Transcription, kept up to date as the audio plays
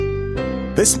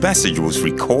This message was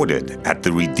recorded at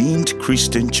the Redeemed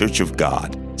Christian Church of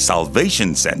God,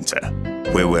 Salvation Center,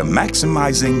 where we're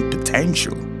maximizing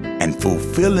potential and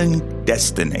fulfilling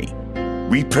destiny.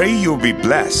 We pray you'll be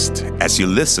blessed as you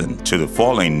listen to the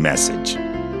following message.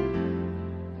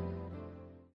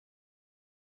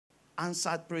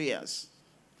 Answered prayers.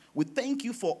 We thank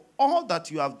you for all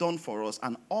that you have done for us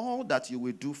and all that you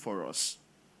will do for us.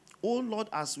 Oh Lord,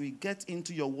 as we get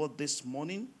into your word this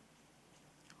morning,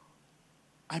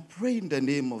 I pray in the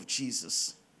name of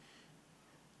Jesus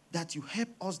that you help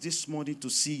us this morning to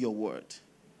see your word.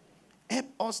 Help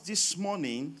us this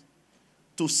morning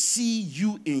to see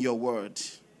you in your word.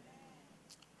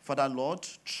 Father, Lord,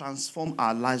 transform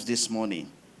our lives this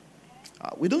morning.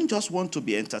 We don't just want to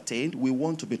be entertained, we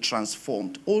want to be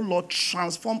transformed. Oh Lord,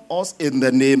 transform us in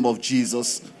the name of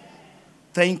Jesus.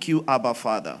 Thank you, Abba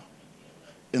Father.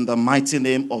 In the mighty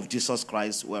name of Jesus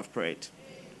Christ, we have prayed.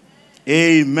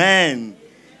 Amen.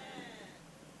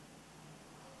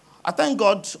 I thank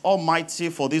God Almighty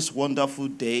for this wonderful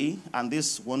day and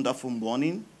this wonderful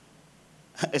morning,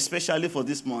 especially for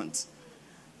this month,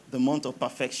 the month of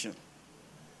perfection.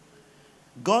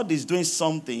 God is doing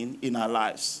something in our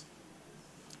lives.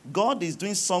 God is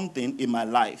doing something in my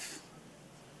life.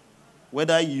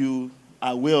 Whether you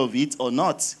are aware of it or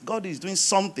not, God is doing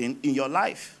something in your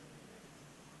life.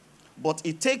 But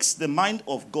it takes the mind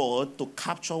of God to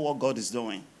capture what God is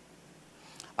doing.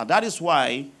 And that is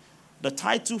why the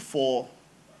title for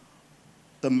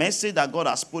the message that God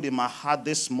has put in my heart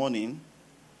this morning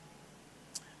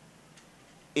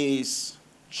is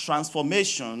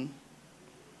Transformation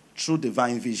Through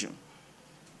Divine Vision.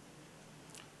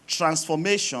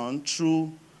 Transformation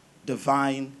through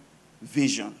divine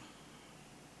vision.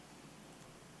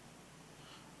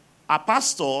 Our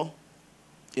pastor,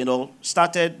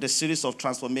 started the series of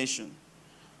transformation.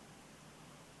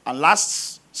 And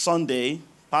last Sunday,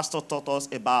 pastor taught us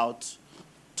about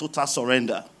total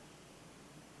surrender.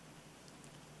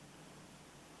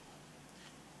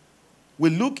 We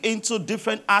look into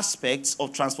different aspects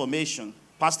of transformation.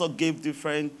 Pastor gave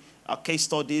different case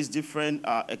studies, different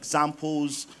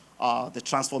examples. The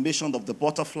transformation of the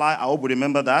butterfly, I hope we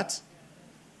remember that.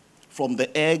 From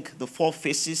the egg, the 4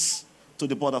 phases, to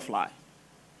the butterfly.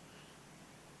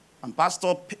 And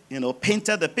Pastor,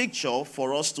 painted the picture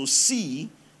for us to see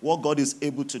what God is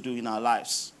able to do in our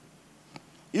lives.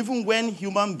 Even when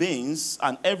human beings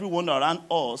and everyone around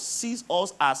us sees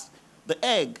us as the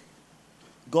egg,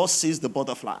 God sees the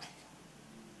butterfly.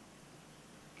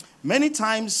 Many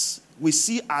times we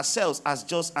see ourselves as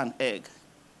just an egg.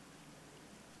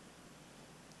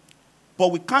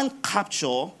 But we can't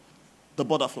capture the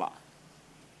butterfly.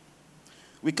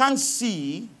 We can't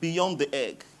see beyond the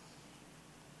egg.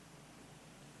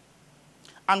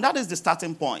 And that is the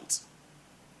starting point.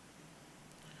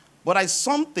 But it's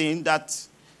something that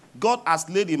God has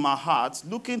laid in my heart,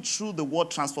 looking through the word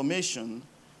transformation,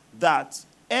 that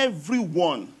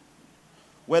everyone,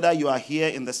 whether you are here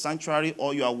in the sanctuary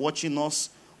or you are watching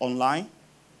us online,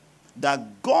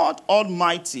 that God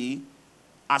Almighty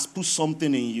has put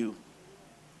something in you.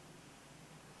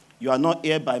 You are not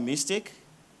here by mistake.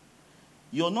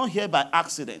 You are not here by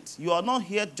accident. You are not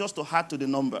here just to add to the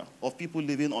number of people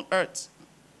living on earth.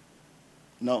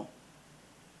 No.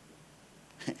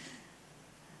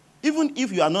 Even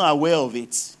if you are not aware of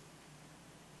it,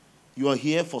 you are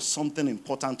here for something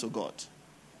important to God.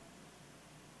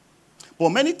 But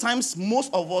many times,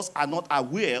 most of us are not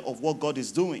aware of what God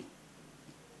is doing.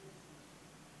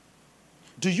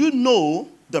 Do you know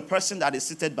the person that is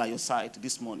seated by your side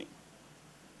this morning?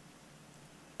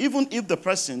 Even if the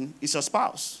person is your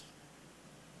spouse.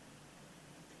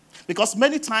 Because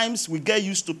many times we get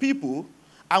used to people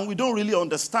and we don't really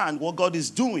understand what God is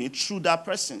doing through that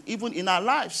person, even in our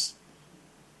lives.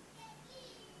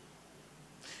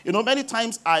 Many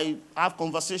times I have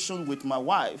conversation with my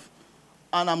wife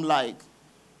and I'm like,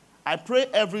 I pray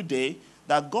every day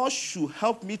that God should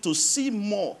help me to see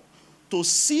more, to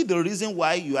see the reason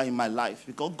why you are in my life.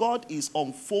 Because God is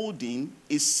unfolding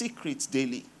His secrets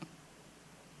daily.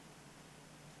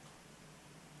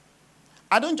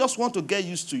 I don't just want to get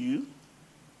used to you.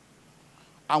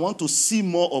 I want to see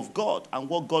more of God and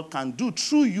what God can do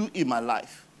through you in my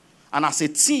life. And as a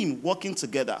team working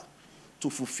together to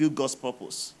fulfill God's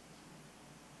purpose.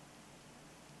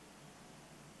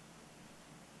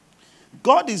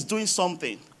 God is doing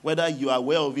something, whether you are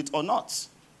aware of it or not.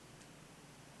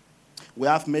 We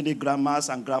have many grandmas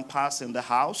and grandpas in the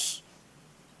house.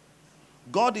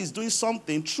 God is doing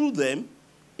something through them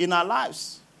in our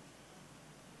lives.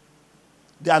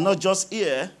 They are not just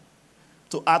here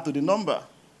to add to the number.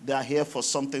 They are here for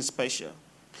something special.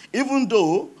 Even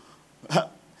though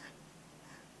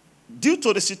Due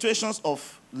to the situations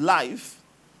of life,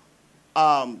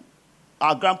 our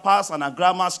grandpas and our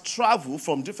grandmas travel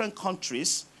from different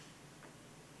countries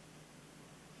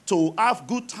to have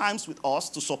good times with us,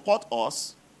 to support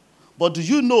us. But do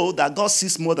you know that God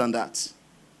sees more than that?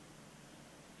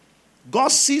 God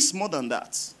sees more than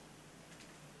that.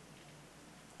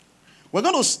 We're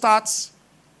going to start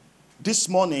this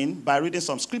morning by reading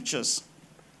some scriptures.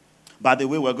 By the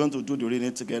way, we're going to do the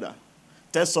reading together.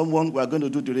 Tell someone we're going to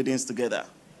do the readings together.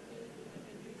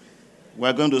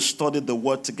 We're going to study the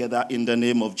word together in the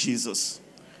name of Jesus.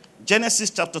 Genesis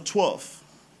chapter 12.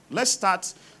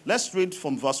 Let's read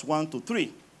from verse 1 to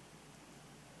 3.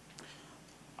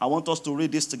 I want us to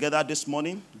read this together this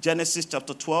morning. Genesis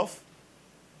chapter 12.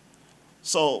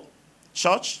 So,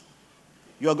 church,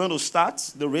 you are going to start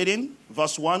the reading,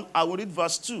 verse 1. I will read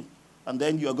verse 2, and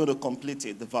then you are going to complete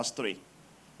it, the verse 3.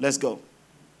 Let's go.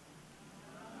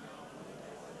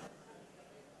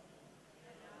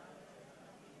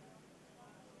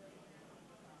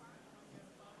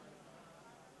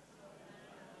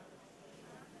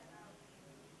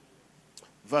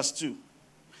 Verse 2.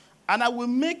 And I will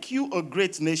make you a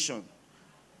great nation.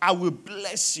 I will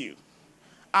bless you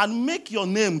and make your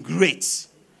name great,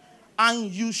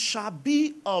 and you shall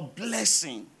be a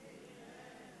blessing.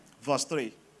 Verse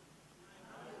 3.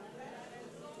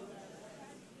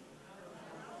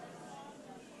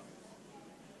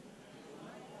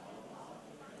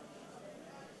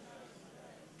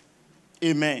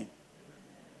 Amen.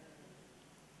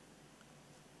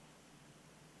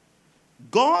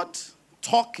 God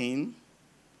talking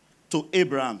to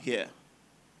Abraham here.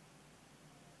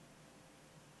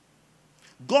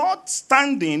 God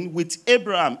standing with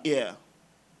Abraham here.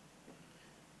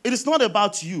 It is not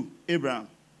about you, Abraham.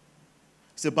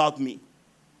 It's about me.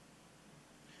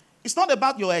 It's not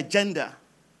about your agenda.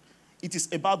 It is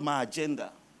about my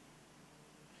agenda.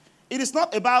 It is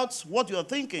not about what you're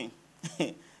thinking.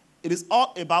 It is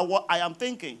all about what I am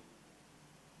thinking.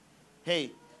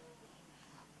 Hey,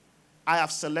 I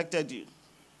have selected you.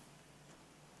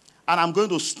 And I'm going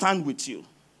to stand with you.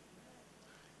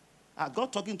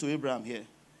 God talking to Abraham here.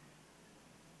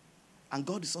 And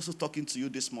God is also talking to you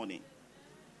this morning.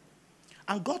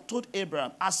 And God told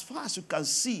Abraham, as far as you can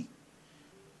see,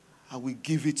 I will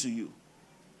give it to you.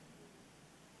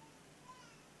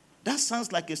 That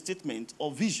sounds like a statement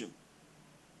or vision.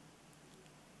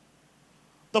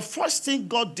 The first thing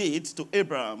God did to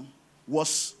Abraham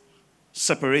was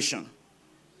separation.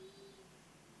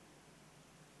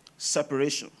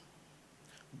 Separation.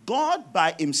 God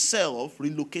by himself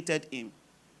relocated him.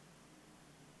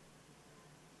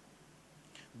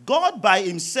 God by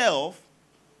himself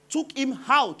took him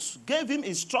out, gave him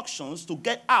instructions to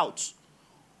get out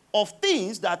of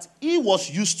things that he was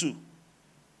used to.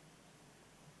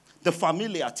 The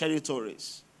familiar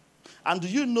territories. And do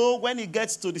you know when he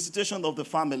gets to the situation of the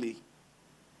family,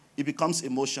 he becomes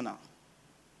emotional.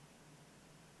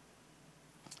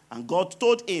 And God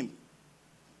told him,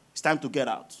 it's time to get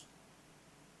out.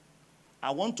 I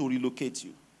want to relocate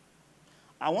you.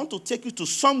 I want to take you to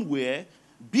somewhere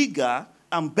bigger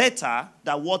and better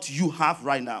than what you have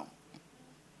right now.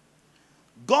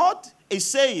 God is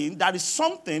saying there is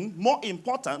something more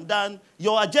important than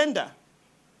your agenda.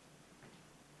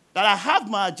 That I have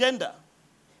my agenda.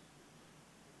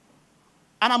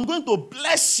 And I'm going to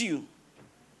bless you.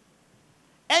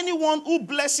 Anyone who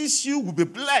blesses you will be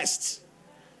blessed.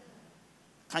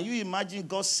 Can you imagine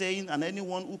God saying, and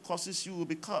anyone who curses you will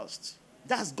be cursed?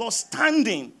 That's God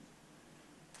standing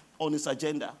on his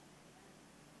agenda.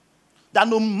 That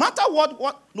no matter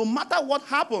what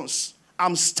happens,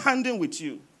 I'm standing with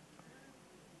you.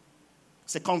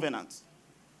 It's a covenant.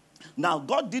 Now,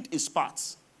 God did his part.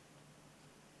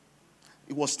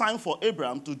 It was time for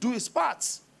Abraham to do his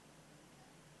part.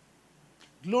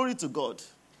 Glory to God.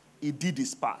 He did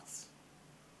his part.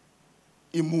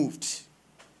 He moved.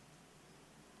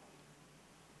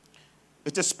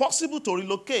 It is possible to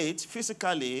relocate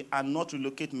physically and not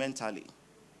relocate mentally.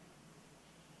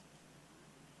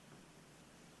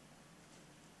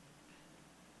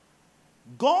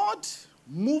 God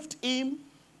moved him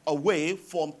away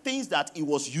from things that he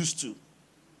was used to.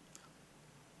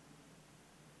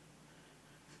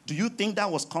 Do you think that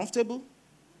was comfortable?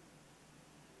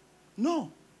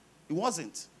 No, it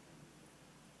wasn't.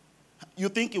 You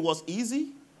think it was easy?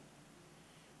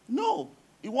 No,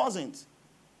 it wasn't.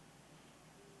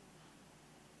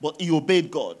 But he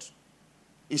obeyed God.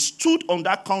 He stood on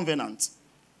that covenant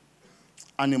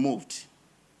and he moved.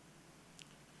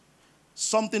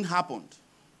 Something happened.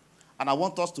 And I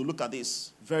want us to look at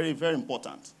this. Very, very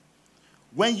important.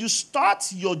 When you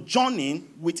start your journey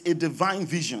with a divine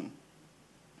vision,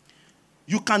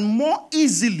 you can more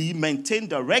easily maintain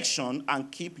direction and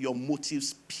keep your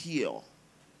motives pure.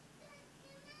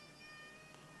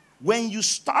 When you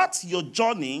start your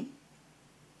journey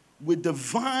with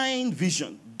divine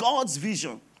vision, God's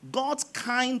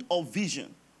kind of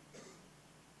vision,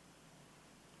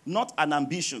 not an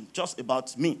ambition just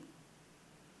about me,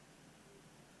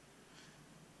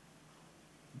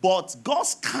 but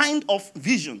God's kind of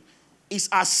vision is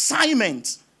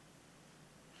assignment.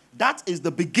 That is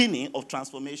the beginning of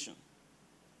transformation.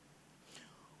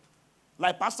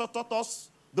 Like Pastor taught us,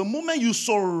 the moment you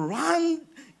surrender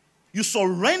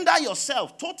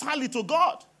yourself totally to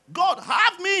God. God,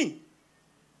 have me.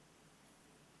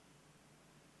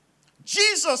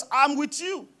 Jesus, I'm with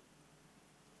you.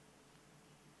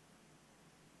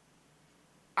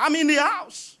 I'm in the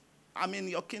house. I'm in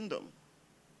your kingdom.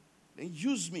 Then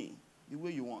use me the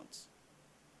way you want.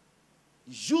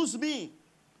 Use me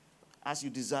as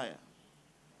you desire.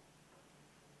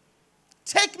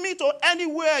 Take me to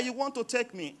anywhere you want to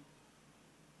take me.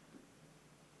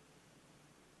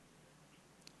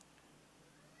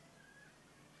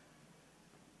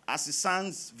 As it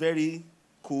sounds very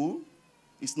cool,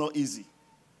 it's not easy.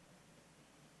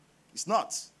 It's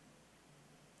not.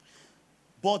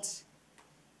 But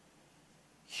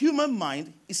human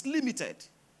mind is limited.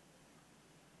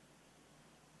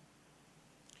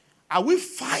 Are we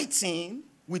fighting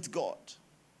with God?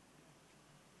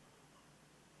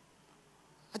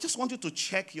 I just want you to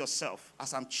check yourself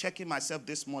as I'm checking myself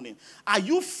this morning. Are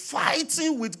you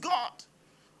fighting with God?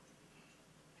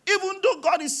 Even though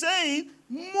God is saying,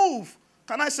 move.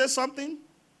 Can I say something?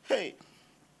 Hey,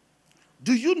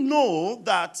 do you know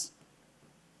that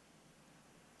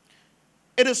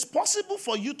it is possible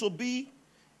for you to be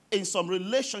in some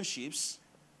relationships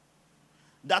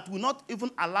that will not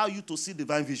even allow you to see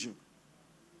divine vision?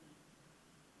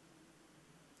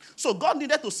 So God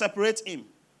needed to separate him.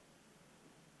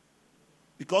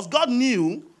 Because God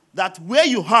knew that where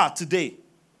you are today,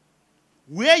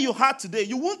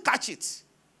 you won't catch it.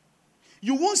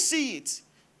 You won't see it.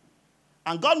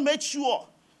 And God made sure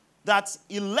that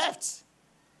he left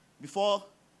before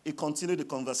he continued the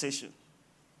conversation.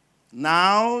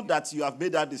 Now that you have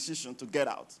made that decision to get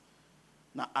out,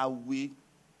 now I will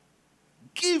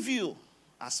give you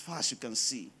as far as you can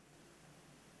see.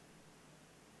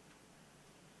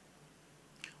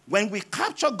 When we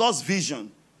capture God's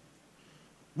vision,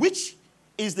 which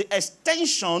is the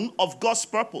extension of God's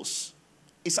purpose,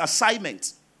 its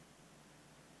assignment.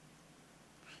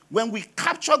 When we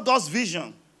capture God's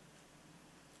vision,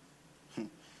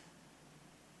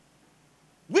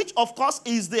 which of course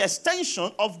is the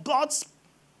extension of God's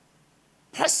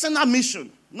personal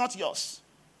mission, not yours.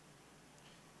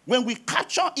 When we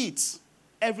capture it,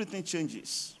 everything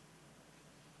changes.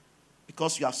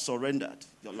 Because you have surrendered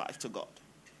your life to God.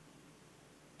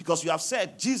 Because you have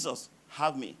said, Jesus,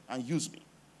 have me and use me.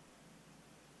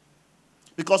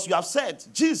 Because you have said,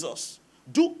 Jesus,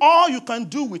 do all you can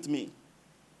do with me.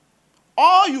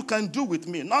 All you can do with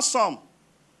me, not some,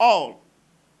 all.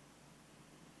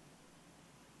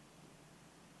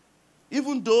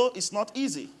 Even though it's not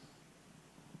easy,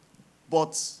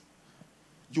 but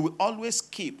you will always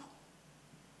keep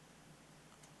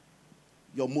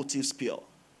your motives pure.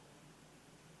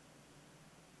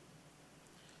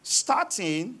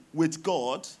 Starting with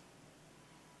God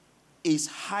is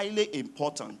highly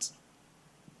important.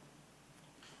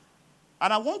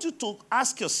 And I want you to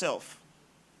ask yourself,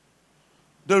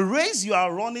 the race you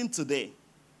are running today,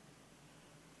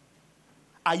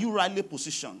 are you rightly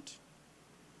positioned?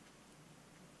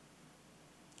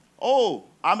 Oh,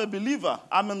 I'm a believer.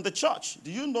 I'm in the church.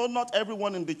 Do you know not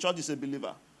everyone in the church is a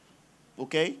believer?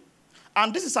 Okay?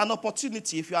 And this is an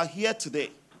opportunity if you are here today,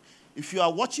 if you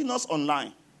are watching us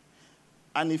online,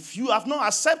 and if you have not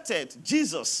accepted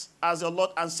Jesus as your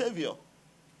Lord and Savior,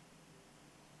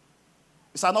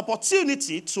 it's an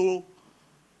opportunity to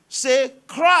say,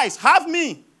 Christ, have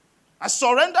me. I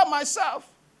surrender myself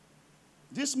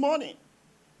this morning.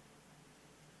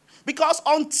 Because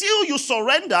until you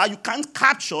surrender, you can't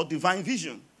capture divine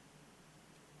vision.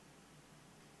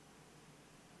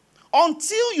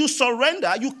 Until you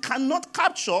surrender, you cannot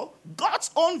capture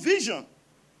God's own vision.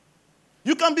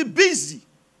 You can be busy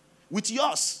with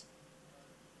yours.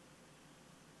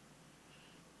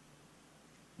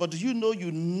 But do you know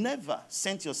you never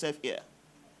sent yourself here?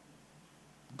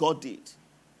 God did.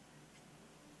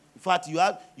 In fact, you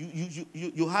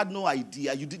had no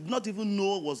idea. You did not even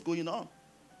know what was going on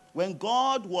when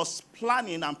God was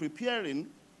planning and preparing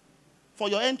for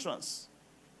your entrance.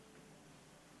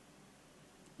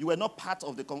 You were not part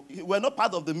of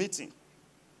the meeting.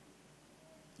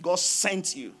 God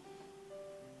sent you.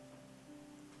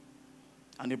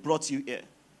 And he brought you here.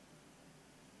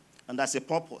 And there's a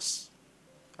purpose.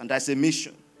 And there's a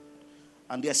mission.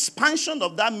 And the expansion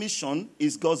of that mission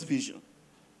is God's vision.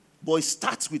 But it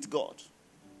starts with God.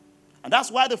 And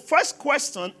that's why the first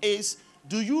question is,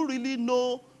 do you really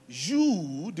know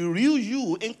you, the real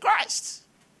you, in Christ?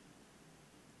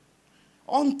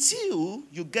 Until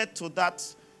you get to that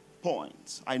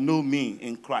point, I know me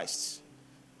in Christ.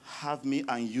 Have me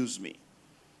and use me.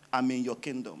 I'm in your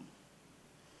kingdom.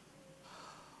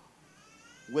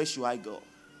 Where should I go?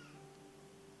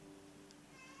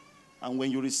 And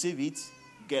when you receive it,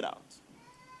 get out.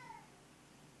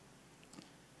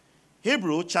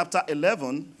 Hebrews chapter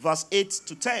 11, verse 8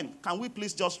 to 10. Can we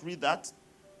please just read that?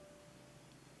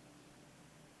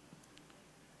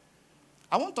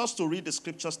 I want us to read the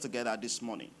scriptures together this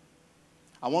morning.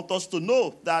 I want us to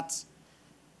know that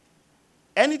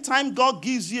anytime God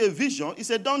gives you a vision, it's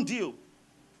a done deal.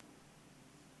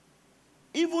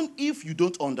 Even if you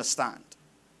don't understand.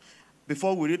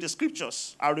 Before we read the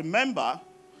scriptures, I remember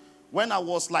when I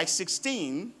was like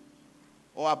 16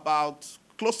 or about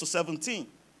close to 17,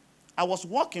 I was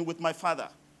walking with my father.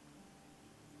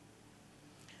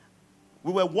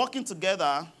 We were walking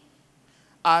together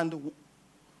and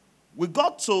we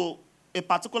got to a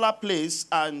particular place,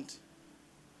 and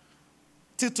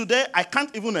till today, I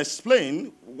can't even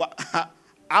explain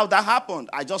how that happened.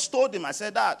 I just told him, I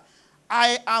said that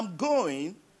I am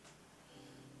going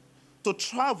to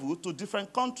travel to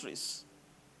different countries.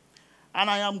 And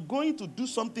I am going to do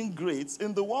something great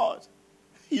in the world.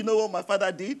 You know what my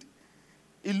father did?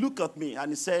 He looked at me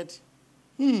and he said,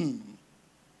 it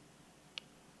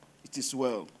is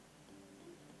well.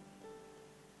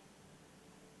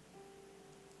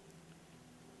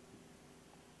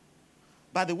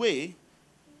 By the way,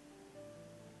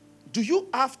 do you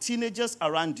have teenagers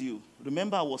around you?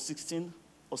 Remember, I was 16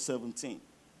 or 17.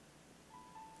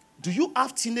 Do you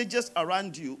have teenagers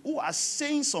around you who are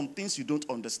saying some things you don't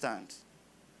understand?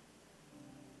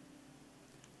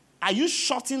 Are you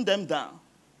shutting them down?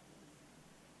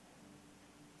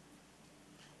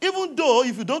 Even though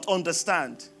if you don't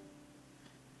understand,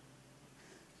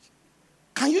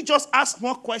 can you just ask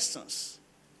more questions?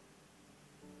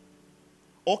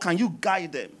 Or can you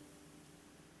guide them?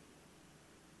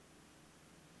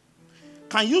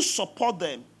 Can you support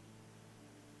them?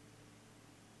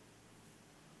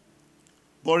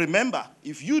 But remember,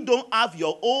 if you don't have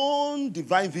your own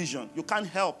divine vision, you can't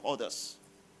help others.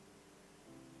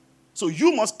 So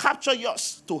you must capture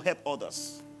yours to help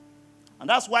others. And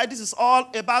that's why this is all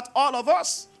about all of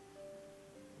us.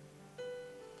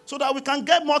 So that we can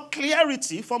get more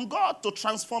clarity from God to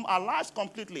transform our lives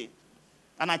completely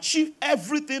and achieve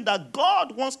everything that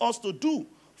God wants us to do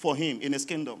for him in his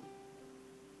kingdom.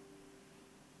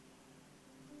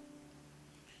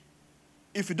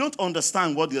 If you don't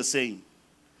understand what you're saying,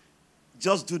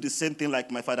 just do the same thing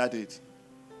like my father did.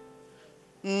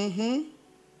 It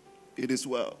is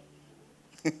well.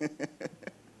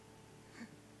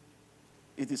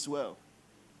 It is well.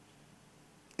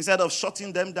 Instead of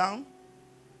shutting them down,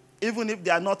 even if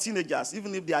they are not teenagers,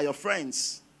 even if they are your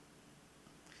friends,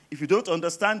 if you don't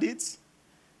understand it,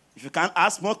 if you can't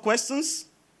ask more questions,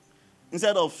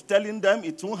 instead of telling them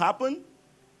it won't happen,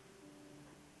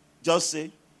 just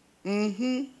say,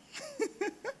 it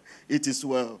is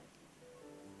well.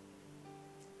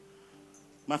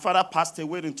 My father passed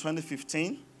away in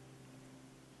 2015.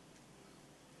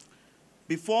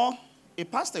 Before he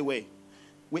passed away,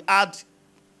 we had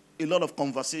a lot of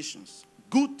conversations.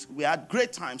 Good, we had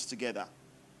great times together.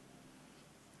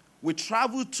 We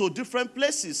traveled to different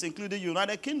places, including the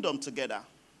United Kingdom together.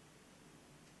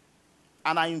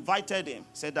 And I invited him,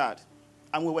 said, Dad,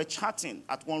 and we were chatting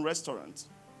at one restaurant.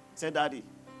 Said, Daddy,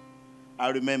 I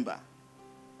remember.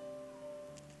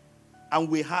 And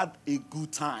we had a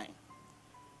good time.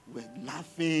 We were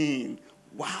laughing.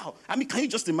 Wow. I mean, can you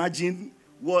just imagine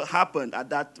what happened at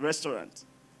that restaurant?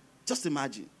 Just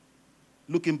imagine,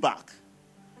 looking back,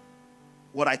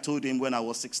 what I told him when I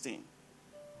was 16.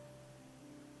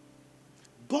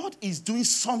 God is doing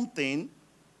something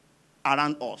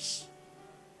around us.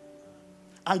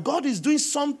 And God is doing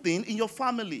something in your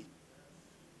family.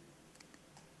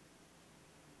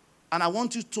 And I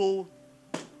want you to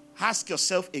ask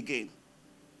yourself again.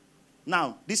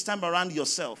 Now, this time around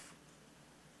yourself.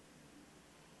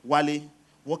 Wale,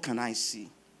 what can I see?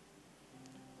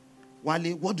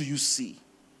 Wale, what do you see?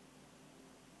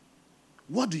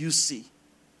 What do you see?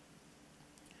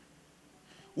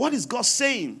 What is God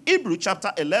saying? Hebrews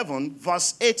chapter 11,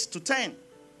 verse 8 to 10.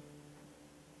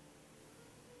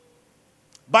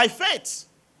 By faith,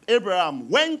 Abraham,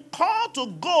 when called to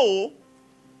go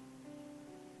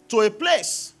to a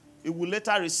place he will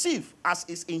later receive as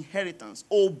his inheritance.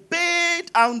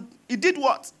 Obeyed, and he did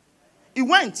what? He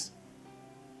went.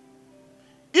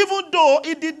 Even though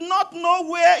he did not know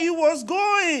where he was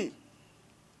going.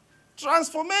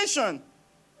 Transformation.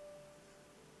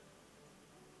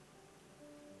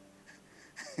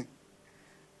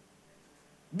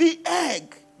 The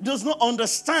egg does not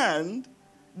understand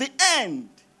the end.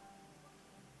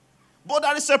 But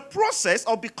there is a process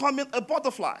of becoming a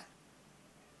butterfly.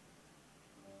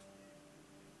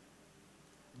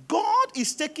 God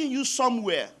is taking you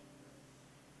somewhere.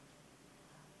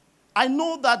 I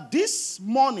know that this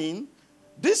morning,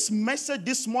 this message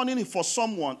this morning is for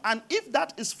someone. And if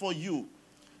that is for you,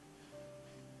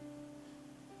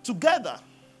 together,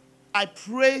 I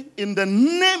pray in the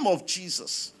name of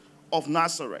Jesus of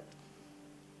Nazareth,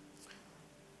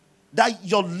 that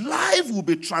your life will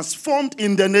be transformed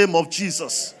in the name of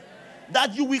Jesus.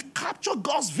 That you will capture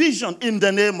God's vision in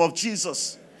the name of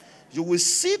Jesus. You will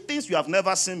see things you have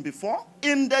never seen before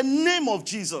in the name of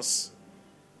Jesus.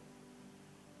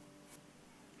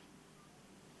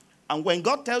 And when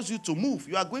God tells you to move,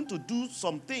 you are going to do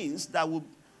some things that will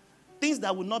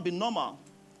not be normal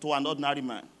to an ordinary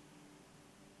man.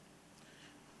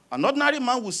 An ordinary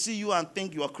man will see you and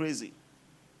think you are crazy.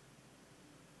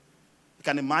 You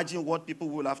can imagine what people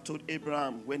will have told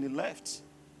Abraham when he left.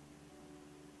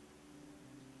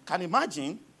 Can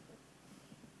imagine?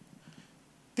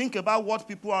 Think about what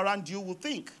people around you will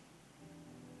think.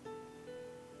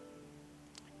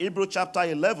 Hebrews chapter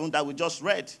 11 that we just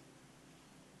read,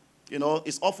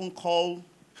 is often called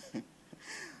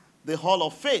the Hall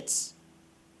of Faith.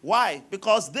 Why?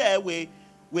 Because there we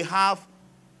have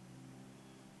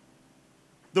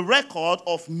the record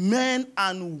of men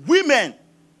and women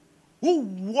who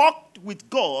walked with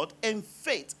God in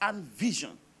faith and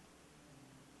vision.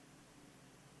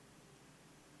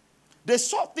 They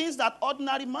saw things that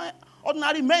ordinary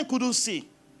men couldn't see.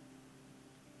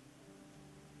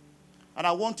 And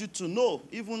I want you to know,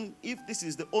 even if this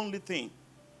is the only thing,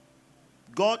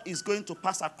 God is going to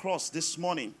pass across this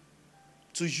morning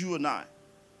to you and I.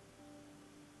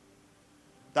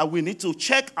 That we need to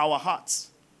check our hearts.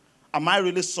 Am I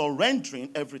really surrendering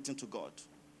everything to God?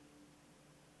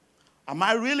 Am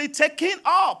I really taking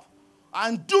up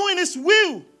and doing His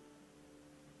will?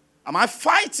 Am I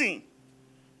fighting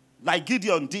like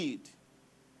Gideon did?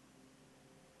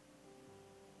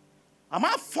 Am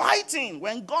I fighting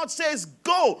when God says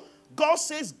go? God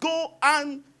says go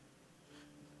and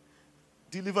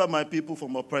deliver my people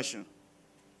from oppression.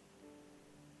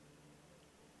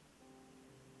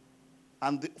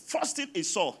 And the first thing he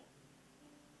saw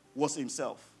was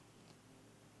himself.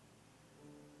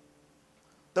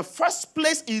 The first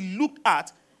place he looked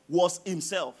at was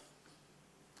himself.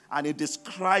 And he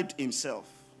described himself.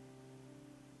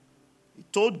 He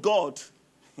told God,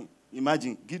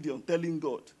 imagine Gideon telling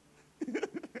God.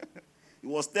 He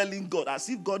was telling God as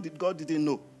if God didn't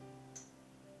know.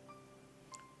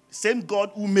 The same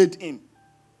God who made him.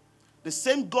 The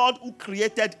same God who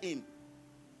created him.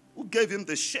 Who gave him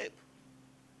the shape.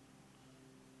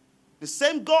 The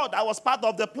same God that was part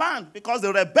of the plan because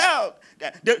they rebelled.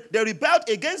 They rebelled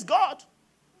against God.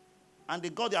 And they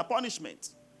got their punishment.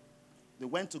 They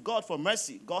went to God for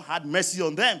mercy. God had mercy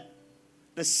on them.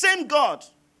 The same God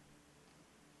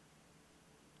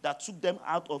that took them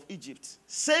out of Egypt.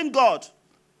 Same God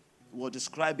was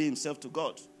describing himself to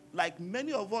God. Like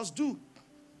many of us do.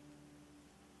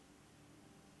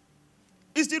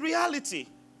 It's the reality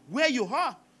where you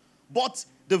are. But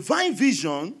divine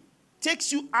vision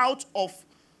takes you out of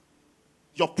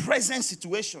your present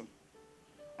situation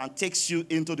and takes you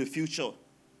into the future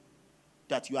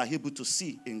that you are able to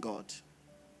see in God.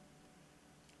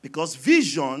 Because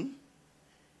vision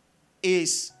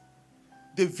is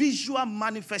the visual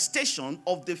manifestation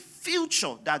of the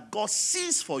future that God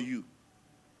sees for you.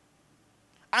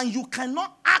 And you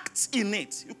cannot act in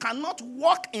it. You cannot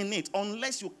walk in it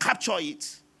unless you capture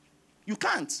it. You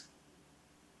can't.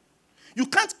 You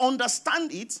can't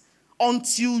understand it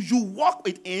until you walk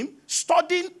with Him,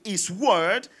 studying His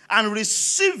word, and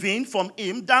receiving from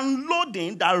Him,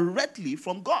 downloading directly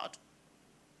from God.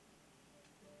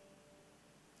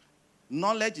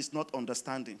 Knowledge is not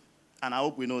understanding. And I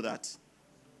hope we know that.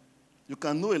 You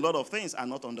can know a lot of things and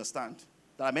not understand.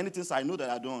 There are many things I know that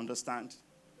I don't understand.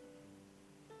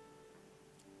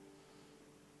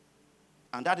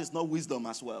 And that is not wisdom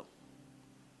as well.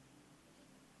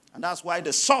 And that's why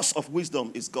the source of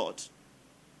wisdom is God.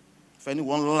 If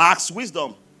anyone lacks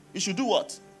wisdom, he should do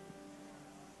what?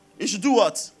 He should do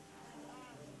what?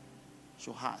 He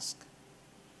should ask.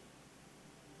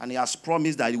 And He has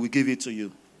promised that He will give it to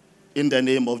you. In the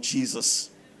name of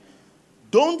Jesus.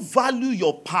 Don't value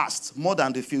your past more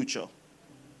than the future.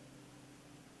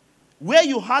 Where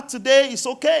you are today is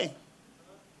okay.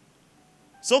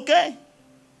 It's okay.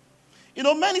 You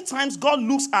know, many times God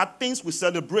looks at things we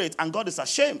celebrate and God is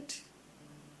ashamed.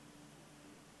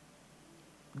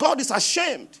 God is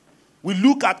ashamed. We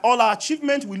look at all our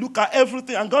achievements, we look at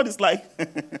everything, and God is like,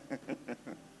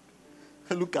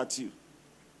 look at you.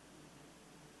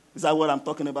 Is that what I'm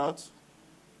talking about?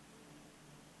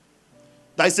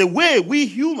 There is a way we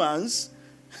humans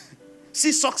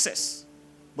see success,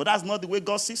 but that's not the way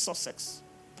God sees success.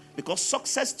 Because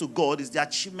success to God is the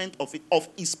achievement of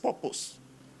his purpose.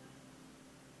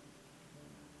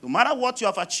 No matter what you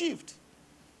have achieved,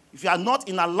 if you are not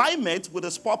in alignment with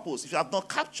his purpose, if you have not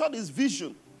captured his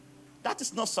vision, that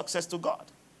is not success to God.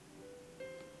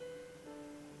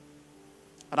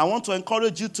 And I want to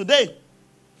encourage you today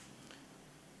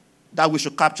that we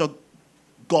should capture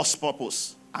God's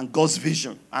purpose and God's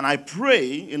vision. And I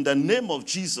pray in the name of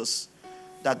Jesus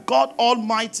that God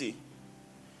Almighty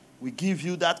will give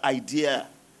you that idea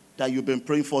that you've been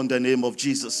praying for in the name of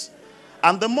Jesus.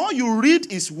 And the more you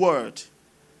read his word,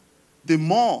 the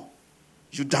more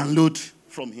you download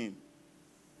from him.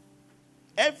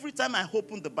 Every time I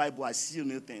open the Bible, I see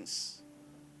new things.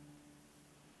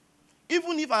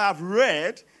 Even if I have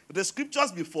read the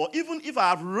scriptures before, even if I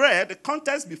have read the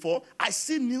contents before, I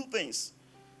see new things.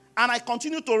 And I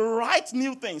continue to write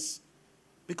new things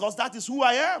because that is who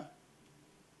I am.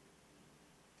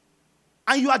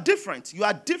 And you are different. You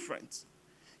are different.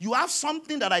 You have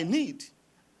something that I need,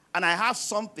 and I have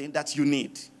something that you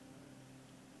need.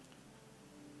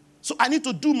 So I need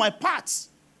to do my parts.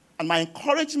 And my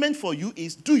encouragement for you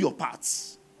is do your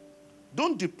parts.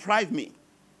 Don't deprive me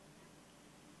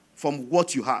from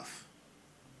what you have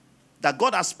that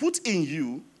God has put in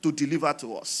you to deliver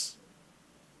to us.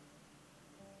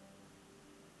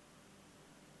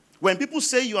 When people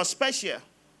say you are special,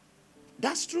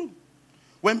 that's true.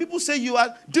 When people say you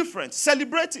are different,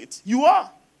 celebrate it. You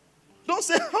are. Don't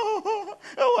say,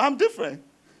 oh, I'm different.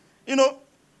 You know,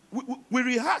 we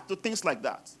react to things like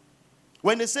that.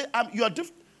 When they say, you are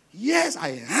different, yes,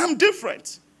 I am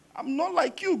different. I'm not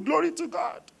like you, glory to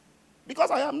God.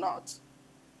 Because I am not.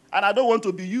 And I don't want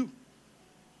to be you.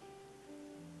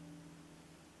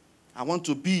 I want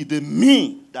to be the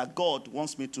me that God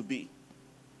wants me to be.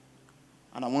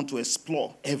 And I want to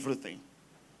explore everything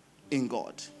in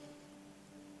God.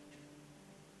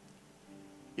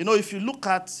 You know, if you look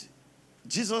at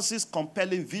Jesus'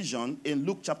 compelling vision in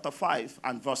Luke chapter 5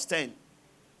 and verse 10,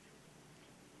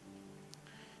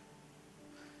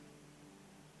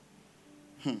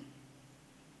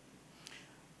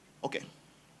 Okay.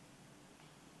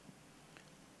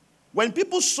 When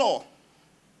people saw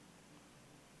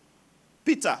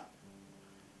Peter,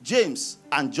 James,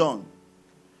 and John,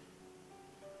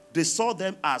 they saw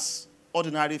them as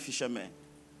ordinary fishermen.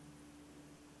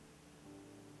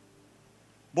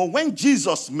 But when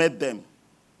Jesus met them,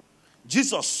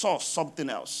 Jesus saw something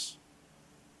else.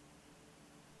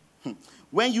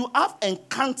 When you have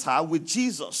encounter with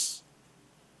Jesus,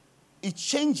 it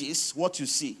changes what you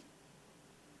see.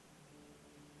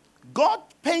 God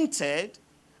painted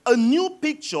a new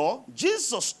picture.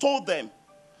 Jesus told them,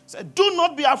 said, do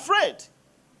not be afraid.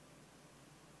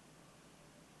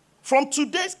 From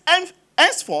today's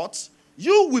henceforth,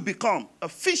 you will become a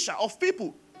fisher of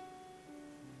people.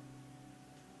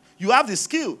 You have the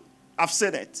skill. I've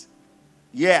said it.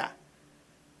 Yeah.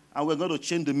 And we're going to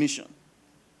change the mission.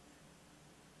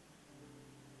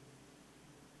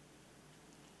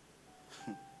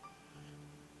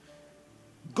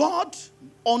 God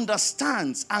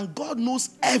understands and God knows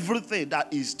everything that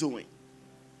He's doing.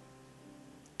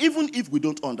 Even if we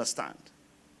don't understand.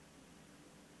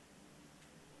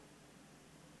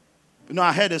 You know,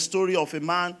 I heard a story of a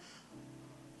man.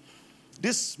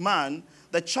 This man,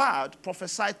 the child,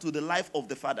 prophesied to the life of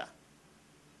the father.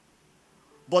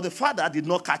 But the father did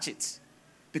not catch it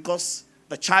because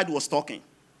the child was talking.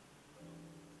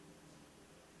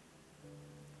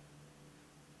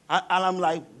 And I'm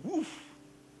like, woof.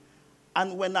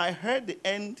 And when I heard the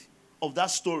end of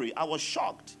that story, I was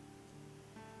shocked.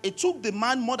 It took the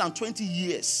man more than 20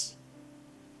 years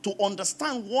to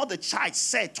understand what the child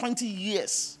said, 20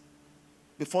 years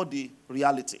before the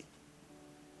reality.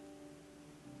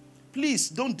 Please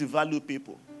don't devalue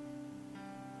people.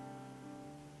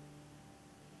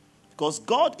 Because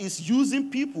God is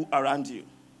using people around you.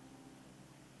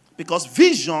 Because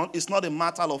vision is not a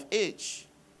matter of age.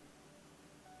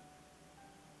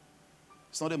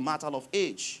 It's not a matter of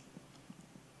age.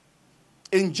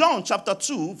 In John chapter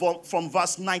 2, from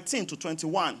verse 19 to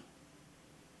 21,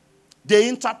 they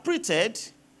interpreted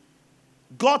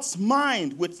God's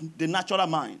mind with the natural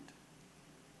mind.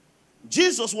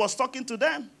 Jesus was talking to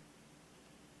them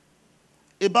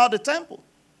about the temple.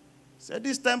 He said,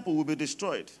 this temple will be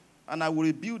destroyed, and I will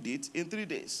rebuild it in 3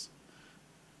 days.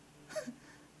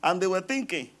 And they were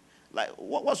thinking, like,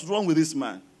 what's wrong with this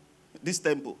man, this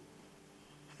temple?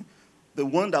 The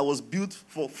one that was built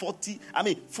for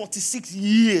 46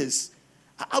 years.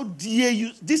 How dare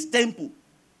you, this temple?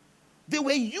 They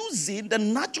were using the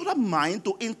natural mind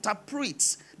to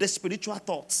interpret the spiritual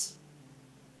thoughts.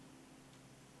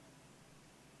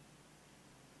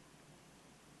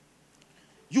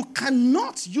 You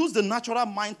cannot use the natural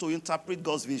mind to interpret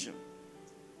God's vision.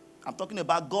 I'm talking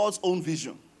about God's own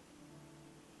vision.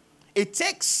 It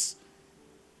takes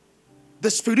the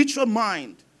spiritual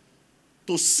mind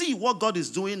to see what God is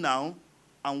doing now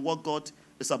and what God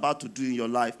is about to do in your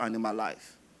life and in my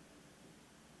life.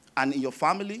 And in your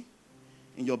family,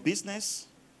 in your business,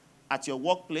 at your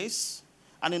workplace,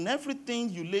 and in everything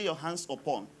you lay your hands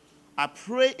upon. I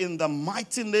pray in the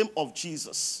mighty name of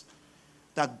Jesus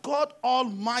that God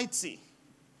Almighty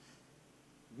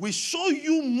will show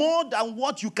you more than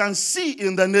what you can see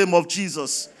in the name of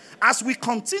Jesus. As we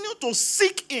continue to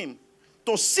seek Him,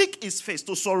 to seek His face,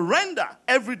 to surrender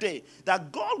every day,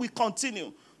 that God will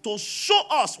continue to show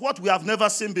us what we have never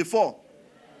seen before.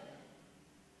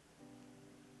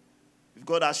 If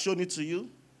God has shown it to you,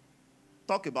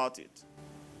 talk about it.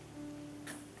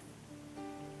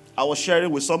 I was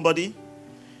sharing with somebody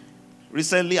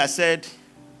recently. I said,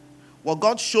 what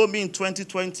God showed me in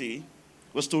 2020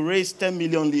 was to raise 10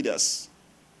 million leaders.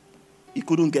 He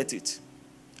couldn't get it.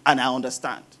 And I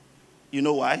understand. You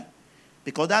know why?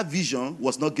 Because that vision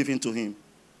was not given to him.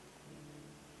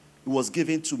 It was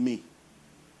given to me.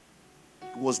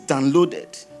 It was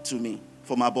downloaded to me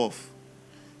from above.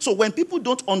 So when people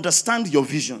don't understand your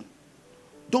vision,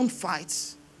 don't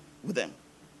fight with them.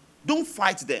 Don't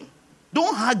fight them.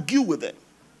 Don't argue with them.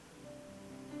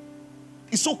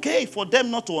 It's okay for them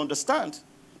not to understand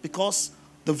because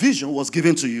the vision was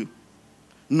given to you,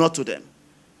 not to them.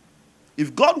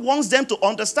 If God wants them to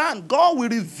understand, God will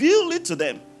reveal it to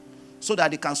them so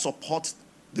that they can support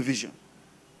the vision.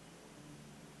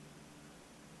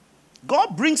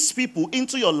 God brings people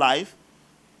into your life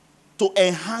to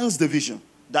enhance the vision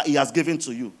that He has given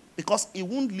to you because He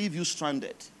won't leave you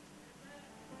stranded.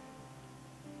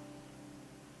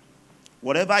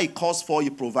 Whatever He calls for, He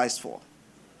provides for.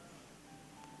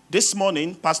 This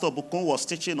morning, Pastor Bukun was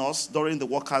teaching us during the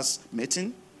workers'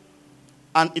 meeting,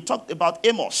 and he talked about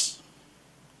Amos,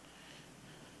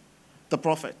 the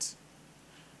prophet.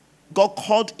 God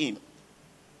called him.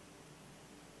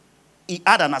 He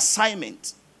had an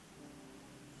assignment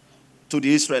to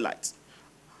the Israelites.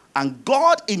 And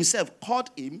God Himself called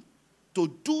him to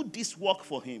do this work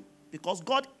for Him because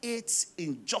God hates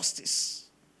injustice.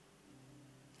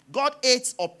 God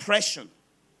hates oppression.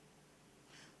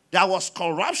 There was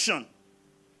corruption.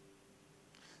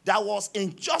 There was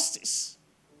injustice.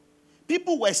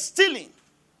 People were stealing.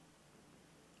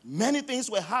 Many things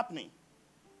were happening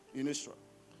in Israel.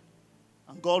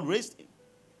 And God raised him.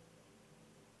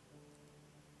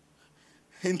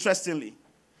 Interestingly,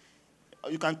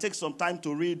 you can take some time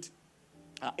to read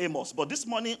Amos. But this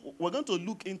morning, we're going to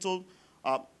look into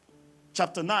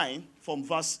chapter 9 from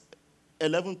verse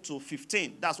 11 to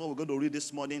 15. That's what we're going to read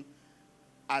this morning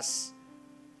as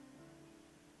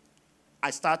I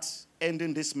start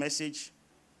ending this message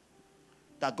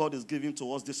that God is giving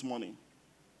to us this morning.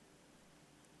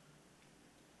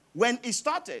 When He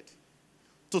started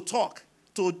to talk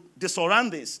to the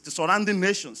surrounding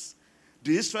nations,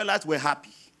 the Israelites were happy.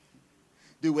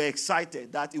 They were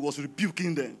excited that He was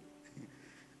rebuking them.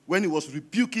 When He was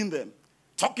rebuking them,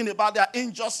 talking about their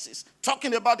injustice,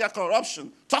 talking about their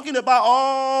corruption, talking about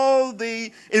all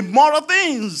the immoral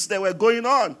things that were going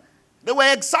on, they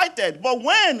were excited. But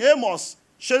when Amos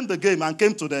changed the game and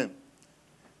came to them,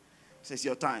 he says,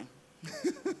 your time.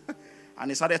 And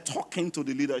he started talking to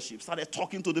the leadership, started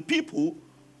talking to the people.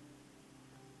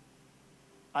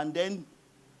 And then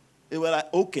they were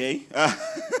like, okay.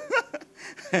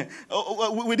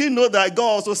 We didn't know that God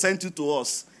also sent you to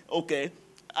us. Okay.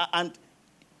 And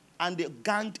they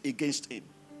ganged against him.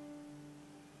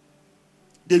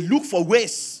 They looked for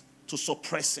ways to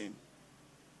suppress him.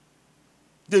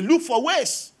 They looked for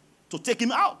ways to take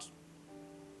him out.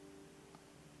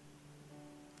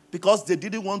 Because they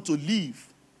didn't want to live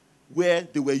where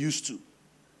they were used to.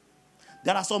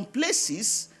 There are some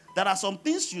places, there are some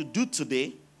things you do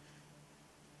today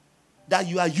that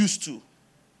you are used to,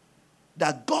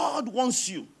 that God wants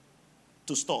you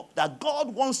to stop, that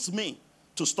God wants me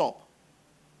to stop.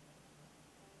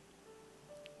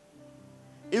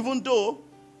 Even though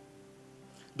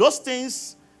Those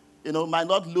things, might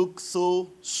not look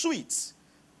so sweet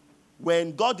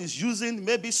when God is using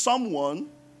maybe someone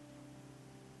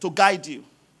to guide you.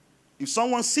 If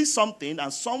someone sees something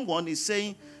and someone is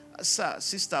saying, sir,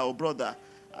 sister, or brother,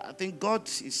 I think God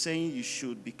is saying you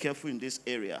should be careful in this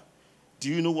area. Do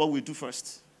you know what we do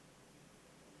first?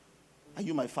 Are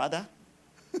you my father?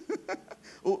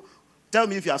 Oh, tell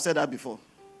me if you have said that before.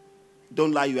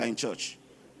 Don't lie, you are in church.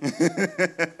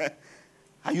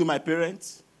 Are you my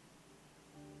parents?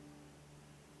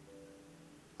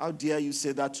 How dare you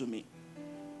say that to me?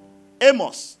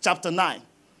 Amos chapter 9,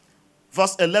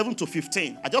 verse 11 to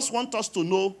 15. I just want us to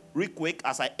know real quick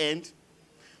as I end.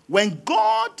 When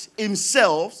God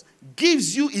himself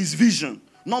gives you his vision,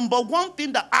 number one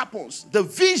thing that happens, the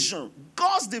vision,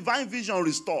 God's divine vision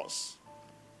restores.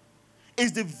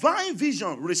 His divine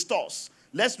vision restores.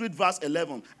 Let's read verse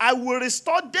 11. I will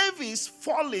restore David's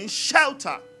fallen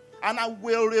shelter, and I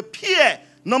will repair.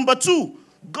 Number 2,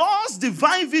 God's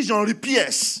divine vision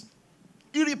repairs.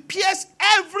 He repairs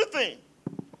everything.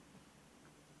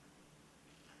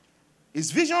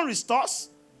 His vision restores,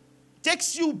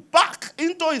 takes you back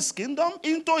into his kingdom,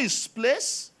 into his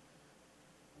place.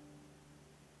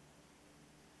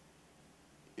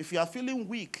 If you are feeling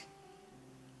weak,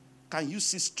 can you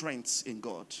see strength in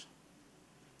God?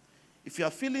 If you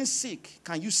are feeling sick,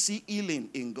 can you see healing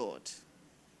in God?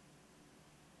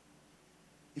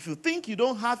 If you think you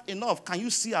don't have enough, can you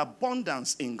see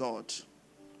abundance in God?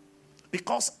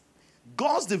 Because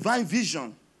God's divine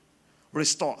vision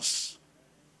restores.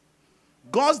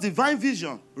 God's divine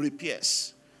vision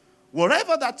repairs.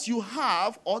 Whatever that you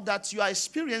have or that you are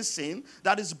experiencing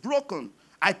that is broken,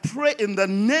 I pray in the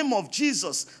name of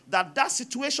Jesus that that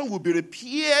situation will be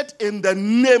repaired in the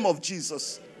name of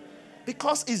Jesus.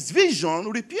 Because his vision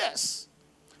repairs.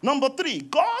 Number 3,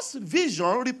 God's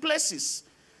vision replaces.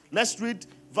 Let's read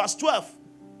verse 12.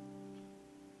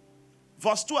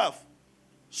 Verse 12.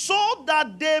 So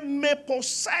that they may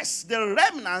possess the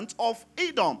remnant of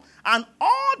Edom and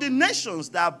all the nations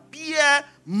that bear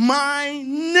my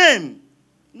name.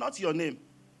 Not your name.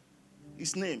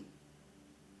 His name.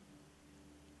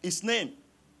 His name.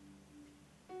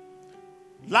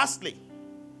 Lastly,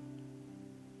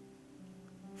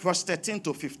 verse 13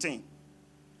 to 15.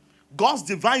 God's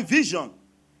divine vision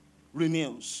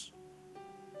renews.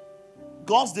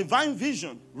 God's divine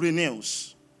vision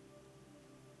renews.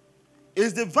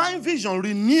 His divine vision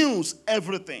renews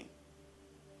everything.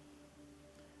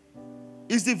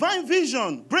 His divine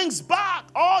vision brings back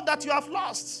all that you have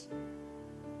lost.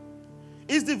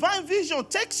 His divine vision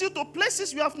takes you to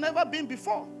places you have never been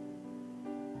before.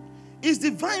 His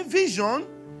divine vision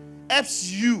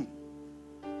helps you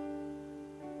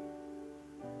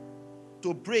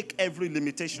to break every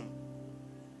limitation.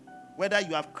 Whether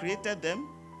you have created them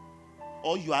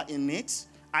or you are in it,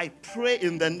 I pray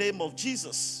in the name of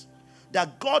Jesus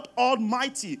that God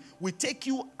Almighty will take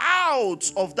you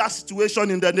out of that situation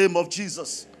in the name of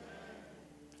Jesus.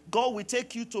 God will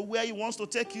take you to where he wants to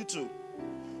take you to.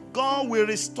 God will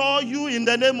restore you in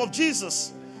the name of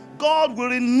Jesus. God will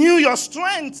renew your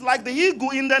strength like the eagle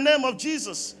in the name of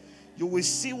Jesus. You will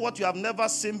see what you have never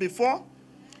seen before.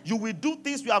 You will do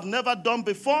things you have never done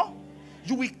before.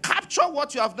 You will capture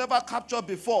what you have never captured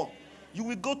before. You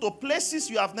will go to places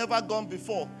you have never gone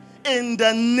before. In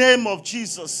the name of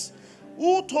Jesus.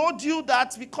 Who told you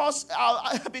that because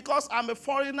I'm a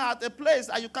foreigner at a place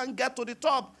and you can't get to the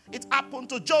top? It happened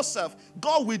to Joseph.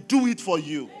 God will do it for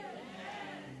you.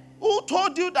 Who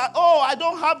told you that, I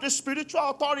don't have the spiritual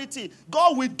authority?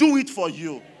 God will do it for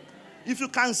you. If you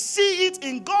can see it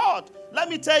in God, let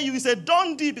me tell you, it's a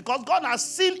done deal because God has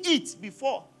seen it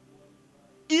before.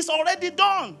 It's already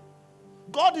done.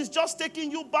 God is just taking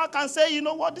you back and saying, you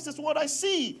know what, this is what I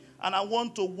see. And I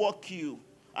want to walk you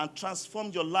and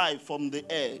transform your life from the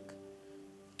egg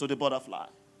to the butterfly.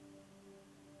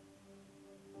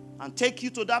 And take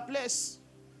you to that place.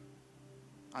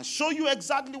 And show you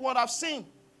exactly what I've seen.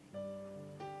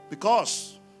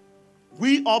 Because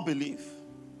we all believe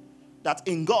that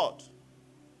in God,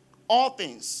 all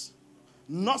things,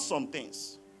 not some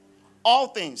things, all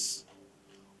things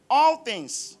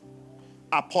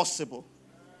are possible.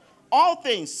 All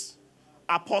things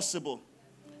are possible.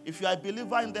 If you are a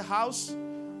believer in the house,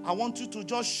 I want you to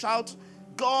just shout,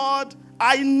 God,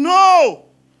 I know.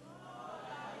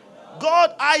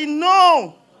 God, I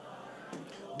know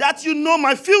that you know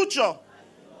my future.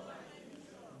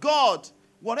 God,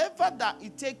 whatever that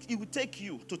it will take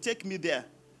you to take me there,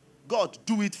 God,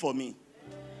 do it for me.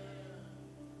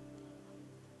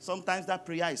 Sometimes that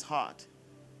prayer is hard.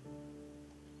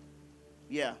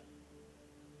 Yeah.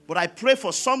 But I pray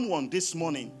for someone this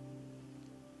morning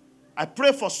I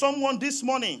pray for someone this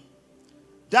morning.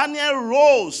 Daniel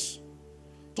rose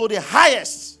to the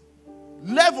highest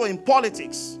level in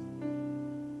politics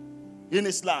in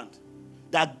his land.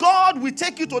 That God will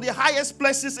take you to the highest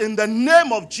places in the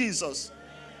name of Jesus.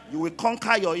 You will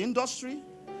conquer your industry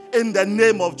in the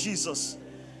name of Jesus.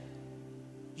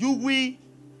 You will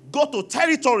go to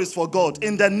territories for God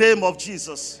in the name of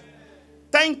Jesus.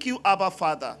 Thank you, Abba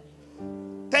Father.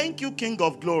 Thank you, King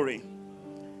of Glory.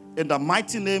 In the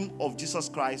mighty name of Jesus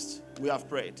Christ, we have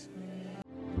prayed.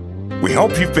 We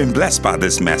hope you've been blessed by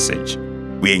this message.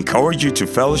 We encourage you to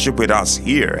fellowship with us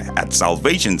here at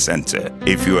Salvation Center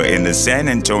if you are in the San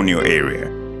Antonio area.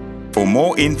 For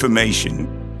more information,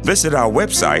 visit our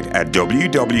website at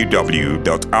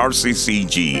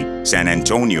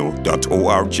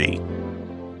www.rccgsanantonio.org.